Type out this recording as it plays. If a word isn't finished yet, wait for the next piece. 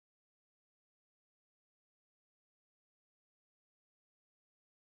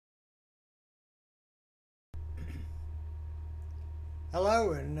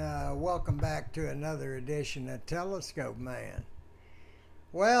Hello and welcome back to another edition of TelescopeMan.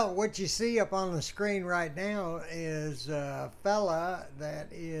 Well, what you see up on the screen right now is a fella that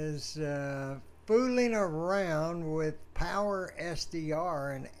is fooling around with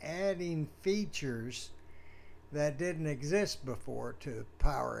PowerSDR and adding features that didn't exist before to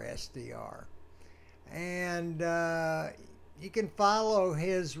PowerSDR. And you can follow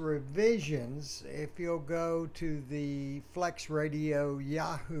his revisions if you'll go to the Flex Radio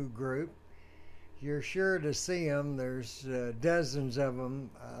Yahoo group. You're sure to see them. There's dozens of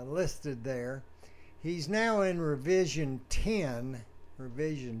them listed there. He's now in revision 10.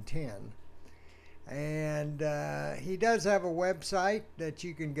 And he does have a website that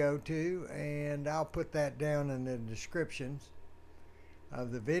you can go to, and I'll put that down in the descriptions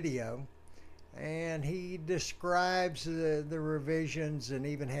of the video. And he describes the revisions and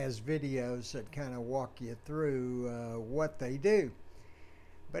even has videos that kind of walk you through what they do.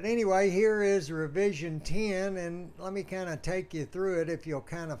 But anyway, here is revision 10, and let me kind of take you through it. If you'll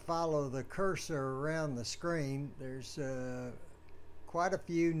kind of follow the cursor around the screen, there's quite a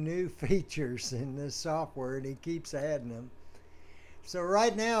few new features in this software, and he keeps adding them. So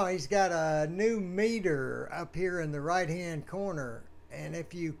right now he's got a new meter up here in the right hand corner, and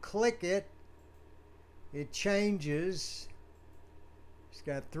if you click it, it changes. It's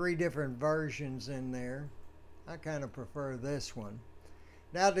got 3 different versions in there. I kind of prefer this one.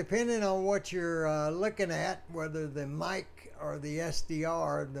 Now, depending on what you're looking at, whether the mic or the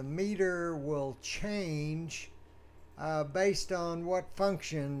SDR, the meter will change based on what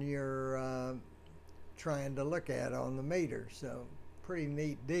function you're trying to look at on the meter. So, pretty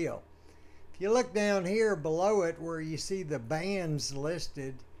neat deal. If you look down here below it where you see the bands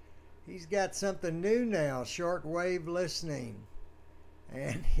listed, he's got something new now, shortwave listening.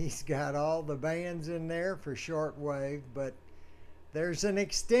 And he's got all the bands in there for shortwave, but there's an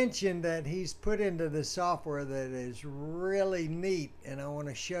extension that he's put into the software that is really neat, and I want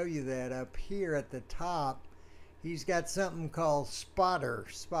to show you that up here at the top. He's got something called Spotter.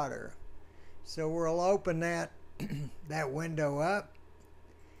 So we'll open that window up.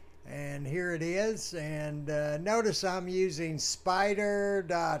 And here it is, and notice I'm using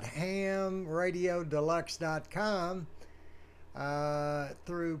spider.hamradiodeluxe.com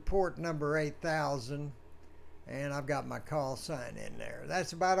through port number 8000, and I've got my call sign in there.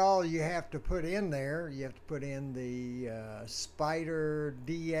 That's about all you have to put in there. You have to put in the Spider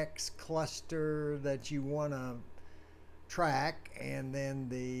DX cluster that you want to track, and then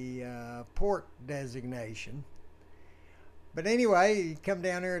the port designation. But anyway, you come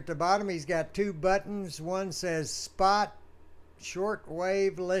down here at the bottom, he's got 2 buttons. One says Spot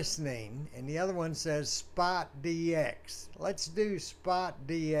Shortwave Listening, and the other one says Spot DX. Let's do Spot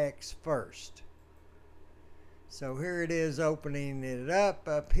DX first. So here it is, opening it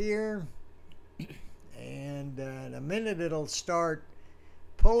up here. And in a minute it'll start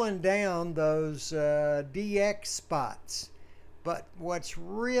pulling down those DX spots. But what's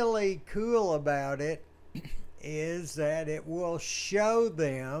really cool about it is that it will show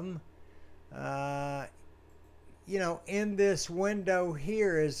them, in this window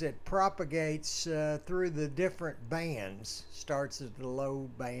here as it propagates through the different bands. Starts at the low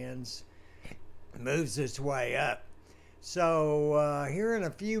bands, moves its way up. So here in a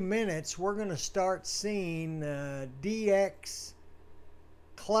few minutes, we're going to start seeing DX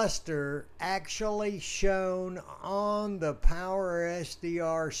cluster actually shown on the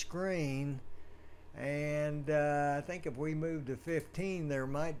PowerSDR screen. And I think if we move to 15, there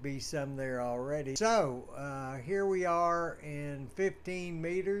might be some there already. So here we are in 15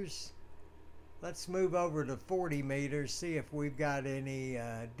 meters. Let's move over to 40 meters, see if we've got any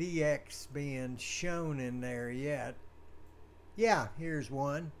DX being shown in there yet. Yeah, here's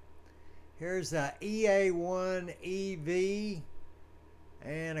one. Here's a EA1 EV.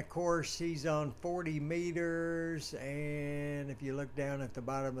 And of course he's on 40 meters, and if you look down at the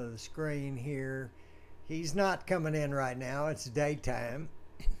bottom of the screen here, he's not coming in right now, it's daytime,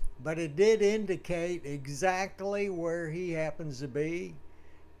 but it did indicate exactly where he happens to be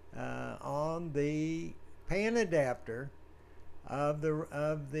on the panadapter of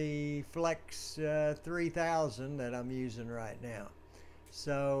the Flex 3000 that I'm using right now.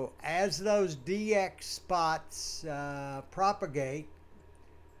 So as those DX spots propagate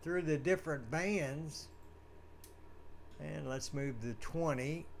through the different bands, and let's move to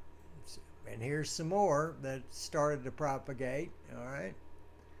 20, and here's some more that started to propagate. All right,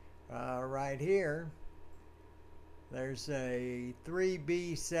 right here there's a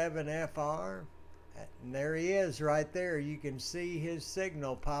 3B7FR, and there he is right there. You can see his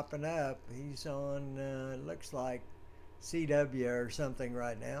signal popping up. He's on looks like CW or something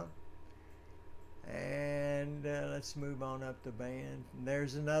right now. And let's move on up the band.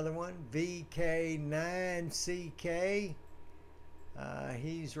 There's another one, VK9CK.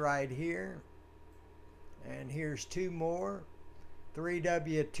 He's right here. And here's two more,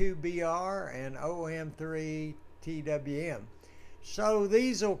 3W2BR and OM3TWM. So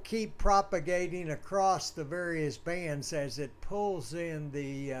these will keep propagating across the various bands as it pulls in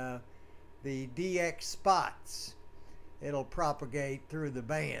the DX spots. It'll propagate through the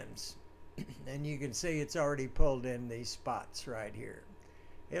bands. And you can see it's already pulled in these spots right here.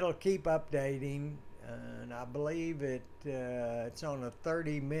 It'll keep updating, and I believe it's on a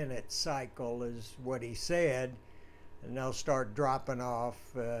 30-minute cycle is what he said, and they'll start dropping off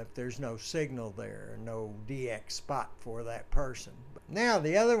if there's no signal there, no DX spot for that person. Now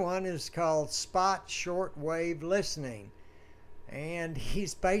the other one is called Spot Shortwave Listening, and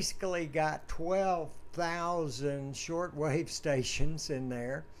he's basically got 12,000 shortwave stations in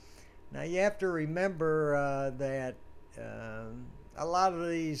there. Now you have to remember that a lot of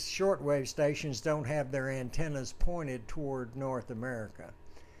these shortwave stations don't have their antennas pointed toward North America.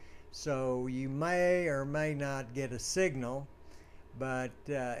 So you may or may not get a signal, but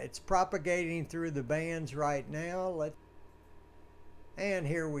it's propagating through the bands right now. And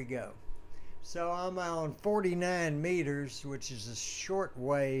here we go. So I'm on 49 meters, which is a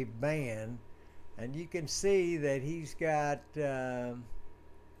shortwave band, and you can see that he's got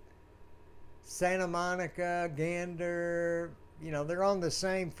Santa Monica, Gander, you know, they're on the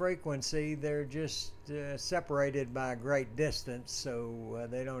same frequency. They're just separated by a great distance, so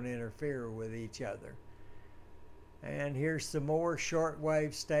they don't interfere with each other. And here's some more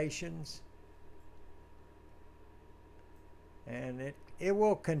shortwave stations. And it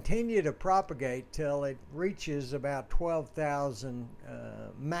will continue to propagate till it reaches about 12,000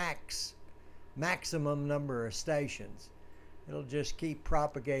 maximum number of stations. It'll just keep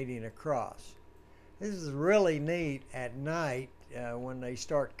propagating across. This is really neat at night when they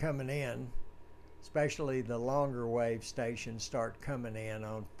start coming in, especially the longer wave stations start coming in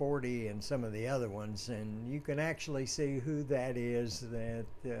on 40 and some of the other ones, and you can actually see who that is that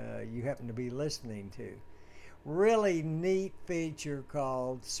you happen to be listening to. Really neat feature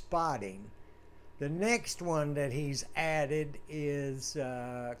called spotting. The next one that he's added is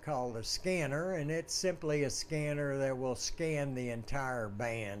called a scanner, and it's simply a scanner that will scan the entire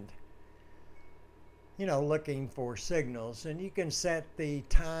band, you know, looking for signals. And you can set the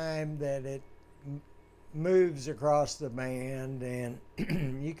time that it moves across the band, and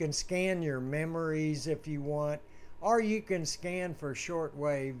you can scan your memories if you want, or you can scan for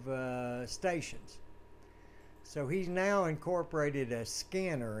shortwave stations. So he's now incorporated a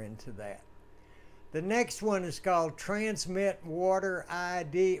scanner into that. The next one is called Transmit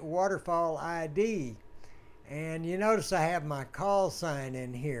Waterfall ID. And you notice I have my call sign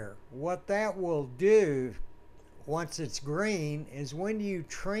in here. What that will do once it's green is when you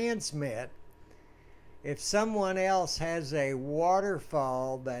transmit, if someone else has a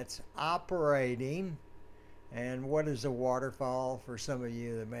waterfall that's operating, and what is a waterfall for some of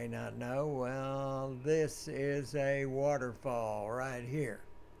you that may not know? Well, this is a waterfall right here.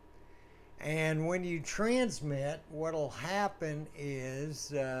 And when you transmit, what'll happen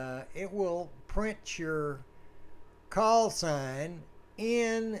is it will print your call sign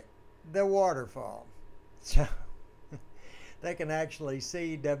in the waterfall. So they can actually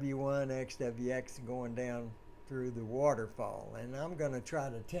see W1, XWX going down through the waterfall. And I'm going to try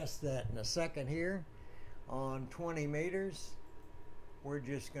to test that in a second here on 20 meters. We're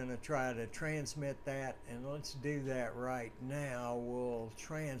just going to try to transmit that, and let's do that right now. We'll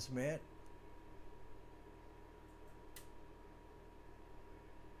transmit.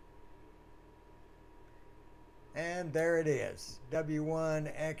 And there it is,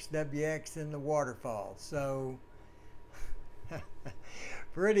 W1 XWX in the waterfall. So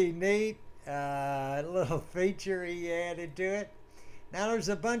pretty neat little feature he added to it. Now there's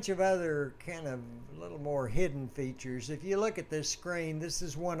a bunch of other kind of little more hidden features. If you look at this screen, this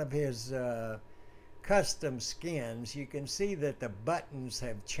is one of his custom skins. You can see that the buttons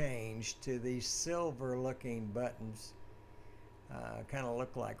have changed to these silver looking buttons. Kind of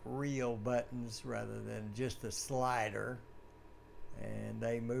look like real buttons rather than just a slider, and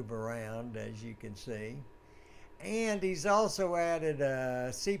they move around, as you can see. And he's also added a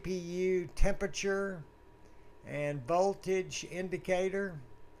CPU temperature and voltage indicator,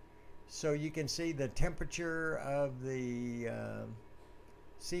 so you can see the temperature of the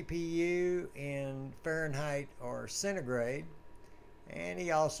CPU in Fahrenheit or centigrade. And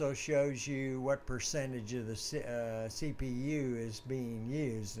he also shows you what percentage of the CPU is being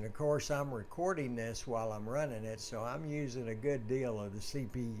used. And of course, I'm recording this while I'm running it, so I'm using a good deal of the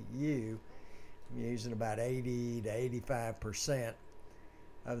CPU. I'm using about 80 to 85%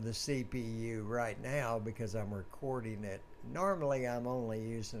 of the CPU right now because I'm recording it. Normally, I'm only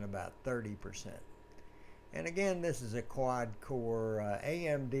using about 30%. And again, this is a quad-core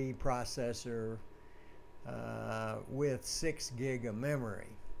AMD processor with 6 gig of memory,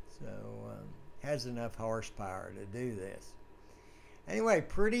 so has enough horsepower to do this. Anyway,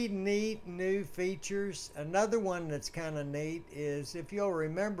 pretty neat new features. Another one that's kind of neat is, if you'll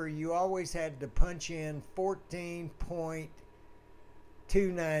remember, you always had to punch in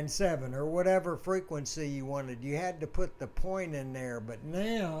 14.297 or whatever frequency you wanted. You had to put the point in there, but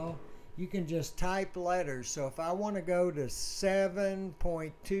now you can just type letters. So if I want to go to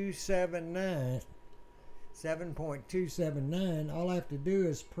 7.279, all I have to do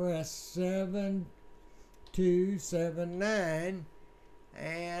is press 7279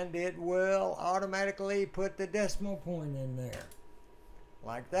 and it will automatically put the decimal point in there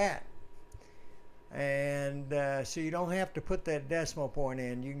like that. And so you don't have to put that decimal point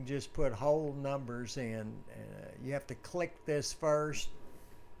in, you can just put whole numbers in. You have to click this first,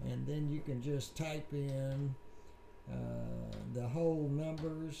 and then you can just type in the whole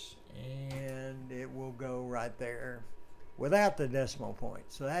numbers, and it will go right there without the decimal point.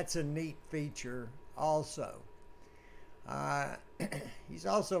 So that's a neat feature also. He's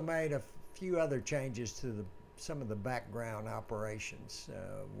also made a few other changes to some of the background operations,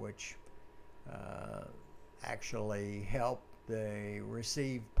 which actually help the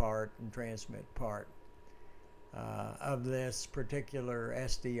receive part and transmit part of this particular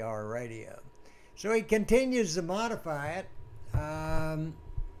SDR radio. So he continues to modify it. I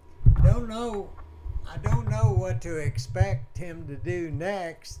don't know what to expect him to do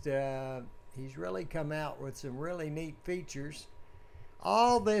next. He's really come out with some really neat features.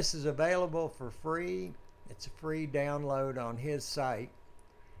 All this is available for free. It's a free download on his site.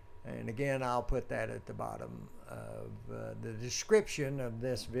 And again, I'll put that at the bottom of the description of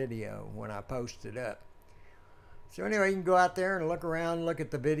this video when I post it up. So anyway, you can go out there and look around, look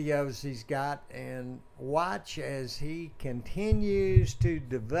at the videos he's got, and watch as he continues to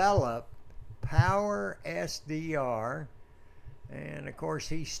develop PowerSDR. And of course,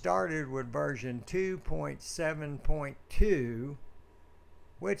 he started with version 2.7.2,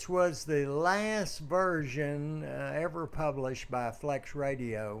 which was the last version ever published by Flex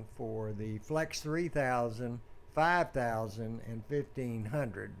Radio for the Flex 3000, 5000, and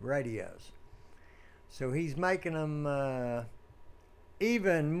 1500 radios. So he's making them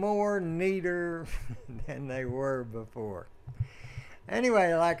even more neater than they were before.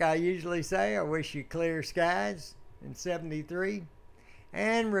 Anyway, like I usually say, I wish you clear skies in 73.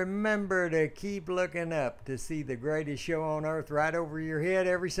 And remember to keep looking up to see the greatest show on earth right over your head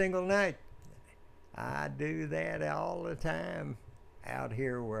every single night. I do that all the time out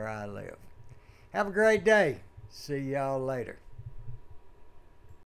here where I live. Have a great day. See y'all later.